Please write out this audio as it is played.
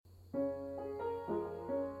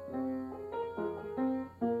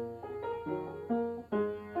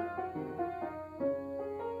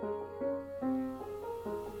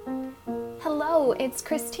Hello, it's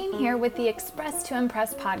Christine here with the Express to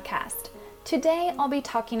Impress podcast. Today I'll be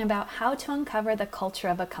talking about how to uncover the culture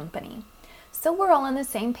of a company. So we're all on the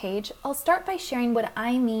same page, I'll start by sharing what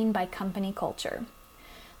I mean by company culture.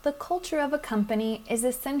 The culture of a company is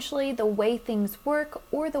essentially the way things work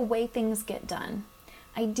or the way things get done.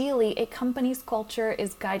 Ideally, a company's culture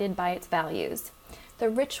is guided by its values. The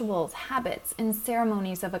rituals, habits, and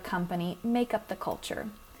ceremonies of a company make up the culture.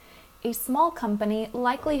 A small company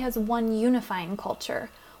likely has one unifying culture,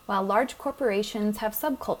 while large corporations have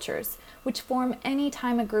subcultures, which form any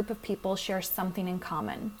time a group of people share something in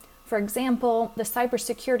common. For example, the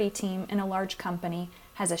cybersecurity team in a large company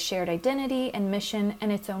has a shared identity and mission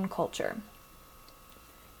and its own culture.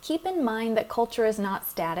 Keep in mind that culture is not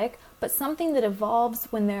static, but something that evolves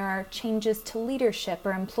when there are changes to leadership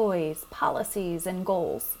or employees, policies, and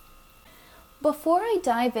goals. Before I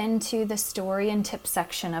dive into the story and tips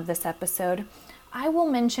section of this episode, I will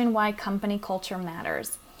mention why company culture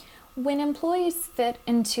matters. When employees fit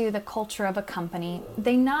into the culture of a company,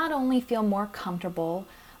 they not only feel more comfortable,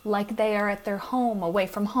 like they are at their home away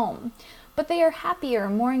from home, but they are happier,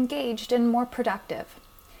 more engaged, and more productive.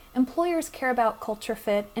 Employers care about culture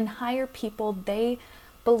fit and hire people they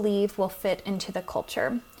believe will fit into the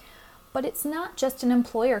culture. But it's not just an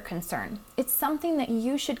employer concern. It's something that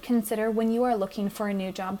you should consider when you are looking for a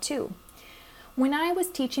new job too. When I was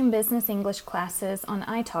teaching business English classes on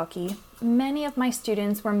italki, many of my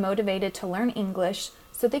students were motivated to learn English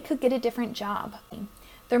so they could get a different job.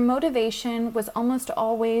 Their motivation was almost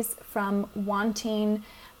always from wanting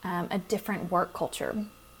a different work culture.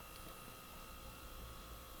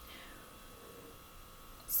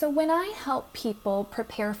 So when I help people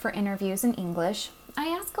prepare for interviews in English, I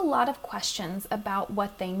ask a lot of questions about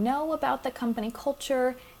what they know about the company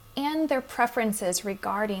culture and their preferences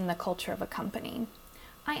regarding the culture of a company.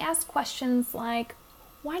 I ask questions like,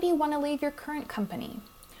 why do you want to leave your current company?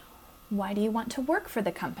 Why do you want to work for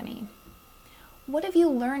the company? What have you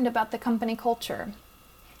learned about the company culture?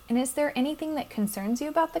 And is there anything that concerns you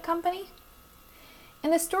about the company?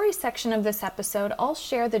 In the story section of this episode, I'll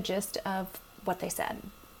share the gist of what they said.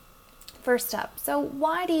 First up, so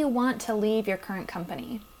why do you want to leave your current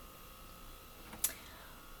company?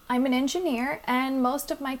 I'm an engineer and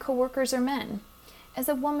most of my coworkers are men. As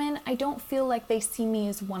a woman, I don't feel like they see me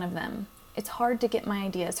as one of them. It's hard to get my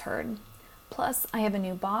ideas heard. Plus, I have a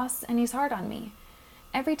new boss and he's hard on me.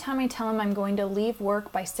 Every time I tell him I'm going to leave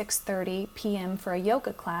work by 6:30 p.m. for a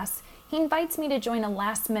yoga class, he invites me to join a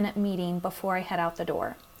last-minute meeting before I head out the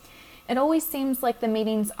door. It always seems like the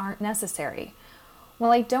meetings aren't necessary.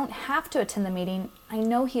 While I don't have to attend the meeting, I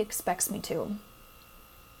know he expects me to.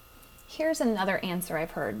 Here's another answer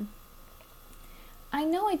I've heard. I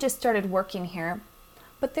know I just started working here,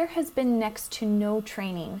 but there has been next to no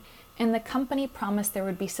training, and the company promised there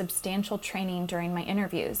would be substantial training during my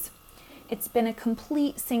interviews. It's been a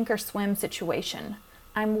complete sink or swim situation.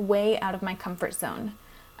 I'm way out of my comfort zone.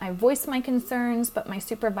 I voiced my concerns, but my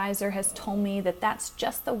supervisor has told me that that's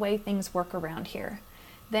just the way things work around here.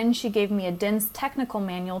 Then she gave me a dense technical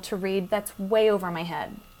manual to read that's way over my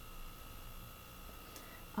head.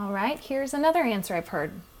 All right, here's another answer I've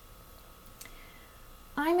heard.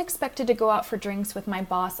 I'm expected to go out for drinks with my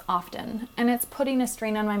boss often, and it's putting a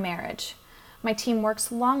strain on my marriage. My team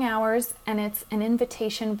works long hours, and it's an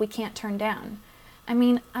invitation we can't turn down. I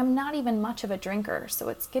mean, I'm not even much of a drinker, so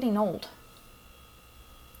it's getting old.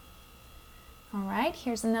 All right,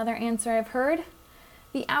 here's another answer I've heard.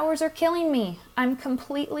 The hours are killing me. I'm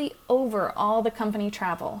completely over all the company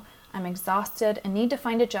travel. I'm exhausted and need to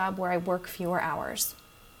find a job where I work fewer hours.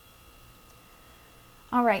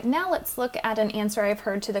 All right, now let's look at an answer I've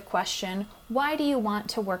heard to the question, why do you want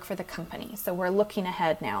to work for the company? So we're looking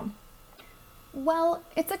ahead now. Well,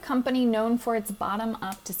 it's a company known for its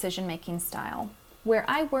bottom-up decision-making style. Where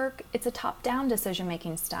I work, it's a top-down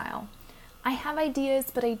decision-making style. I have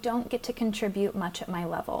ideas, but I don't get to contribute much at my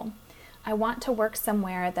level. I want to work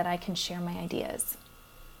somewhere that I can share my ideas.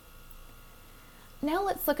 Now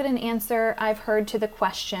let's look at an answer I've heard to the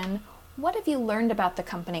question, what have you learned about the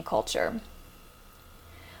company culture?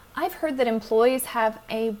 I've heard that employees have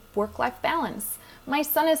a work-life balance. My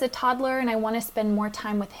son is a toddler and I want to spend more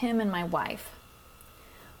time with him and my wife.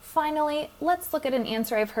 Finally, let's look at an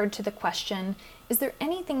answer I've heard to the question, is there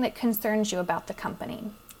anything that concerns you about the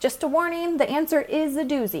company? Just a warning, the answer is a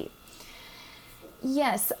doozy.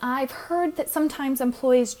 Yes, I've heard that sometimes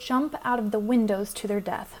employees jump out of the windows to their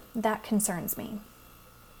death. That concerns me.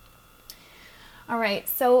 All right,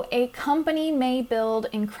 so a company may build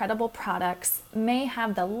incredible products, may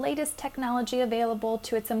have the latest technology available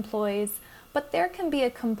to its employees, but there can be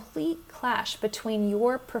a complete clash between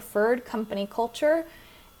your preferred company culture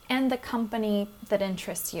and the company that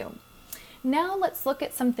interests you. Now let's look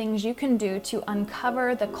at some things you can do to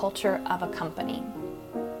uncover the culture of a company.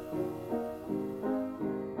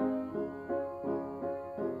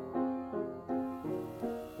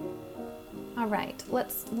 All right,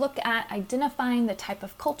 let's look at identifying the type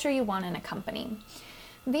of culture you want in a company.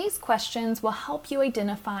 These questions will help you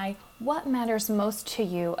identify what matters most to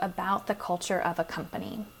you about the culture of a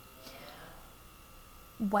company.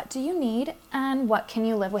 What do you need and what can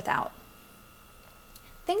you live without?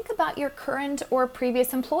 Think about your current or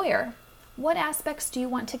previous employer. What aspects do you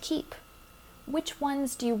want to keep? Which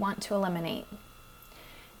ones do you want to eliminate?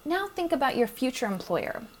 Now think about your future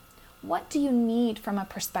employer. What do you need from a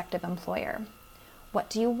prospective employer?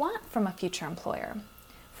 What do you want from a future employer?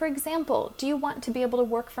 For example, do you want to be able to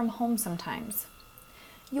work from home sometimes?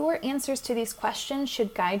 Your answers to these questions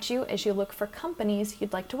should guide you as you look for companies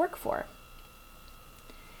you'd like to work for.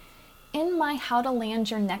 In my How to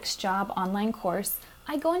Land Your Next Job online course,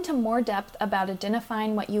 I go into more depth about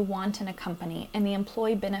identifying what you want in a company and the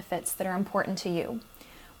employee benefits that are important to you.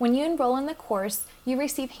 When you enroll in the course, you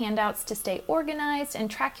receive handouts to stay organized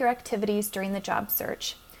and track your activities during the job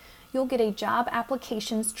search. You'll get a job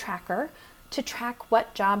applications tracker to track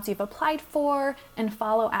what jobs you've applied for and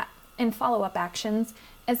follow-up actions,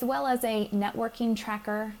 as well as a networking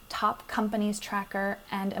tracker, top companies tracker,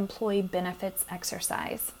 and employee benefits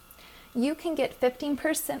exercise. You can get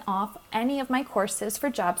 15% off any of my courses for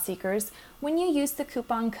job seekers when you use the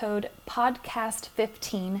coupon code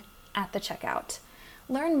PODCAST15 at the checkout.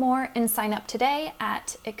 Learn more and sign up today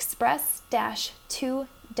at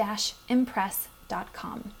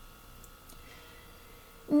express-2-impress.com.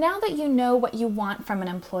 Now that you know what you want from an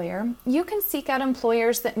employer, you can seek out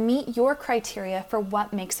employers that meet your criteria for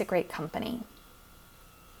what makes a great company.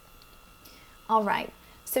 All right.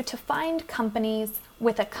 So to find companies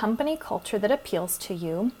with a company culture that appeals to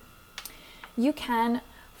you, you can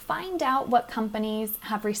find out what companies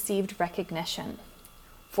have received recognition.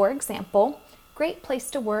 For example, Great Place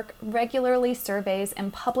to Work regularly surveys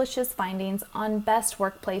and publishes findings on best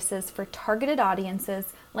workplaces for targeted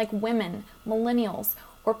audiences like women, millennials,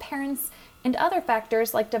 or parents, and other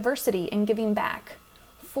factors like diversity and giving back.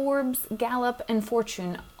 Forbes, Gallup, and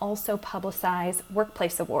Fortune also publicize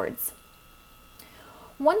workplace awards.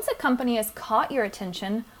 Once a company has caught your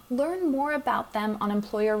attention, learn more about them on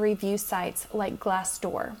employer review sites like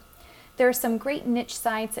Glassdoor. There are some great niche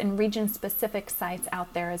sites and region-specific sites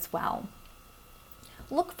out there as well.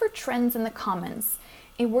 Look for trends in the comments.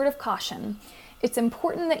 A word of caution. It's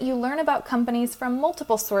important that you learn about companies from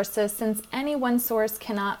multiple sources, since any one source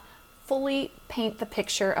cannot fully paint the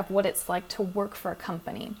picture of what it's like to work for a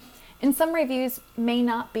company. And some reviews may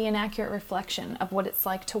not be an accurate reflection of what it's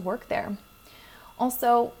like to work there.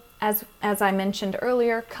 Also, as I mentioned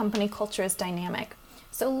earlier, company culture is dynamic.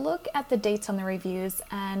 So look at the dates on the reviews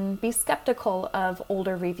and be skeptical of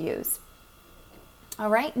older reviews.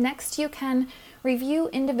 All right, next you can review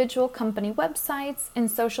individual company websites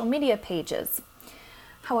and social media pages.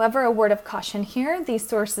 However, a word of caution here, these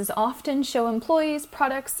sources often show employees,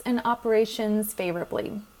 products, and operations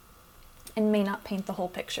favorably and may not paint the whole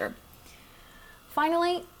picture.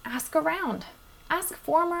 Finally, ask around. Ask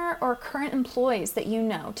former or current employees that you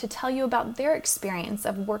know to tell you about their experience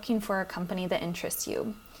of working for a company that interests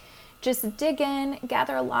you. Just dig in,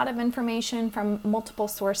 gather a lot of information from multiple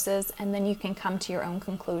sources, and then you can come to your own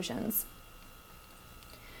conclusions.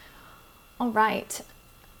 All right.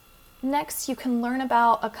 Next, you can learn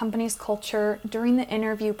about a company's culture during the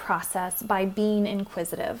interview process by being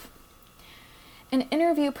inquisitive. An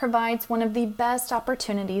interview provides one of the best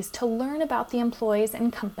opportunities to learn about the employees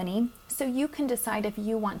and company so you can decide if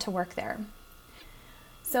you want to work there.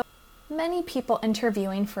 So many people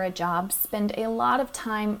interviewing for a job spend a lot of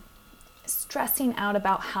time stressing out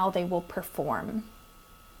about how they will perform.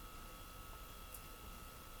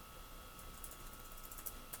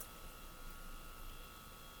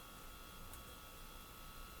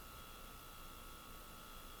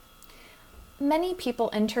 Many people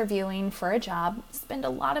interviewing for a job spend a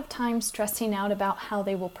lot of time stressing out about how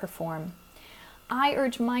they will perform. I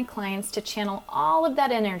urge my clients to channel all of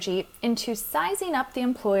that energy into sizing up the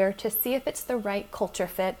employer to see if it's the right culture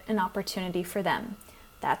fit and opportunity for them.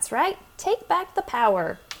 That's right, take back the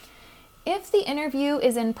power. If the interview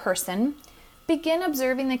is in person, begin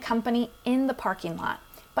observing the company in the parking lot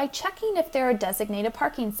by checking if there are designated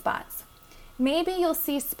parking spots. Maybe you'll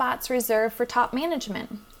see spots reserved for top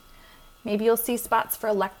management. Maybe you'll see spots for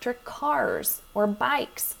electric cars or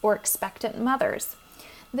bikes or expectant mothers.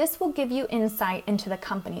 This will give you insight into the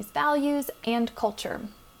company's values and culture.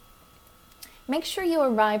 Make sure you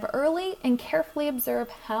arrive early and carefully observe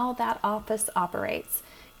how that office operates.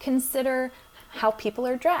 Consider how people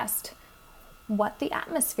are dressed, what the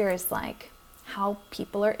atmosphere is like, how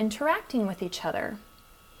people are interacting with each other,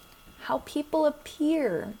 how people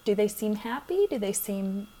appear. Do they seem happy? Do they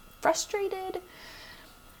seem frustrated?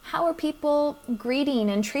 How are people greeting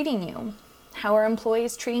and treating you? How are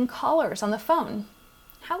employees treating callers on the phone?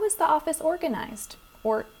 How is the office organized?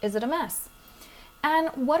 Or is it a mess? And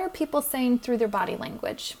what are people saying through their body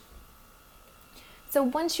language? So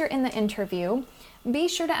once you're in the interview, be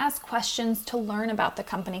sure to ask questions to learn about the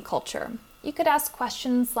company culture. You could ask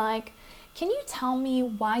questions like, can you tell me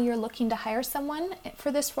why you're looking to hire someone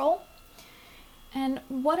for this role? And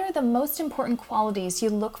what are the most important qualities you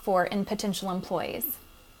look for in potential employees?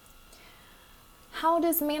 How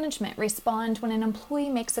does management respond when an employee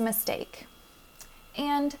makes a mistake?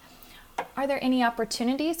 And are there any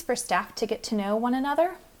opportunities for staff to get to know one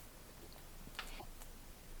another?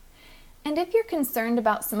 And if you're concerned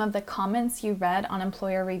about some of the comments you read on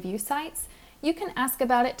employer review sites, you can ask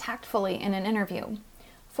about it tactfully in an interview.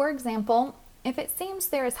 For example, if it seems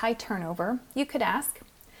there is high turnover, you could ask,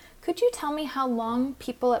 could you tell me how long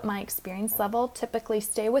people at my experience level typically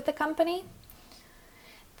stay with the company?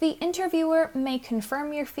 The interviewer may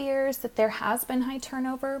confirm your fears that there has been high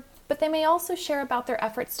turnover, but they may also share about their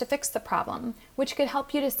efforts to fix the problem, which could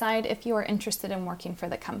help you decide if you are interested in working for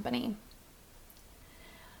the company.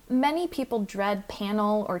 Many people dread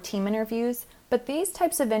panel or team interviews, but these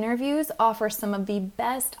types of interviews offer some of the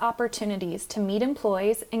best opportunities to meet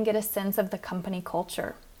employees and get a sense of the company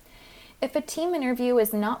culture. If a team interview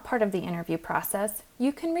is not part of the interview process,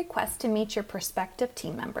 you can request to meet your prospective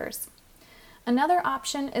team members. Another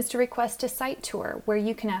option is to request a site tour where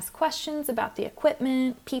you can ask questions about the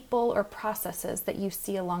equipment, people, or processes that you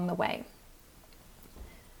see along the way.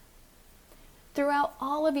 Throughout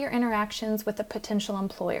all of your interactions with a potential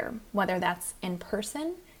employer, whether that's in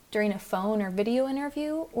person, during a phone or video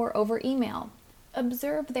interview, or over email,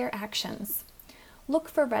 observe their actions. Look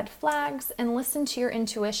for red flags and listen to your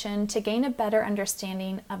intuition to gain a better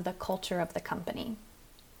understanding of the culture of the company.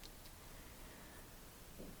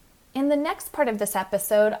 In the next part of this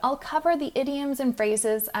episode, I'll cover the idioms and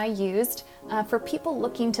phrases I used for people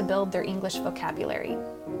looking to build their English vocabulary.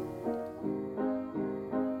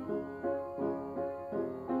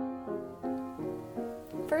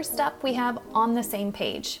 First up, we have on the same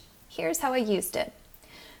page. Here's how I used it.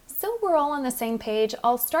 So we're all on the same page,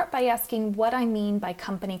 I'll start by asking what I mean by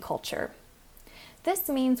company culture. This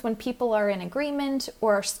means when people are in agreement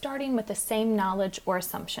or are starting with the same knowledge or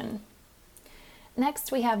assumption.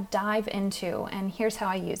 Next, we have dive into, and here's how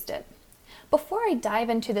I used it. Before I dive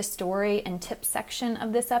into the story and tips section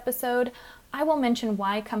of this episode, I will mention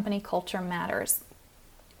why company culture matters.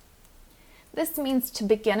 This means to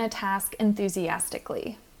begin a task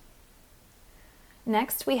enthusiastically.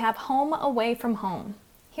 Next, we have home away from home.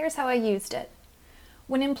 Here's how I used it.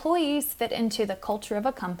 When employees fit into the culture of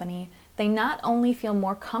a company, they not only feel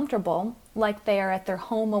more comfortable, like they are at their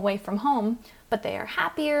home away from home, but they are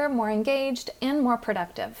happier, more engaged, and more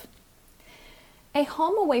productive. A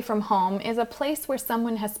home away from home is a place where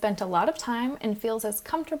someone has spent a lot of time and feels as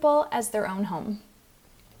comfortable as their own home.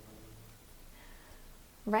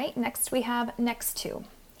 Right, next we have next to.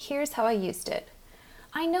 Here's how I used it.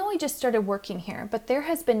 I know I just started working here, but there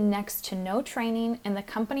has been next to no training, and the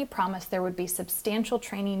company promised there would be substantial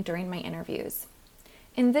training during my interviews.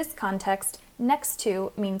 In this context, next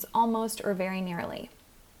to means almost or very nearly.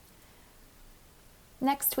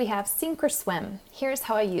 Next we have sink or swim. Here's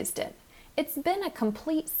how I used it. It's been a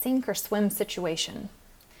complete sink or swim situation.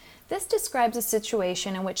 This describes a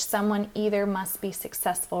situation in which someone either must be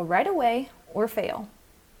successful right away or fail.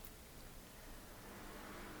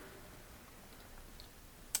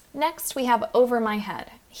 Next, we have over my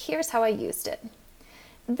head. Here's how I used it.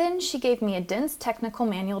 Then she gave me a dense technical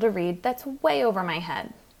manual to read that's way over my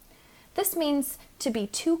head. This means to be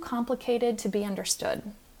too complicated to be understood.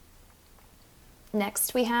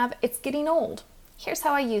 Next, we have it's getting old. Here's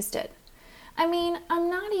how I used it. I mean, I'm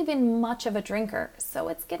not even much of a drinker, so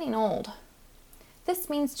it's getting old. This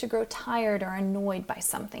means to grow tired or annoyed by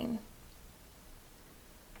something.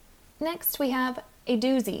 Next, we have a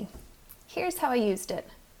doozy. Here's how I used it.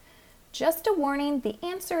 Just a warning, the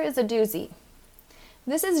answer is a doozy.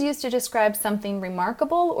 This is used to describe something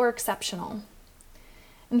remarkable or exceptional.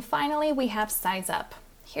 And finally, we have size up.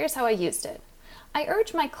 Here's how I used it. I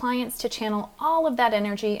urge my clients to channel all of that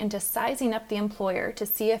energy into sizing up the employer to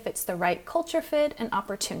see if it's the right culture fit and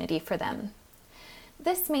opportunity for them.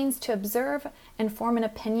 This means to observe and form an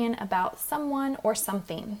opinion about someone or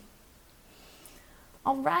something.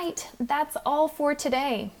 All right, that's all for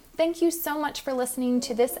today. Thank you so much for listening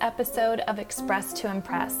to this episode of Express to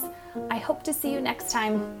Impress. I hope to see you next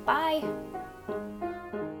time. Bye!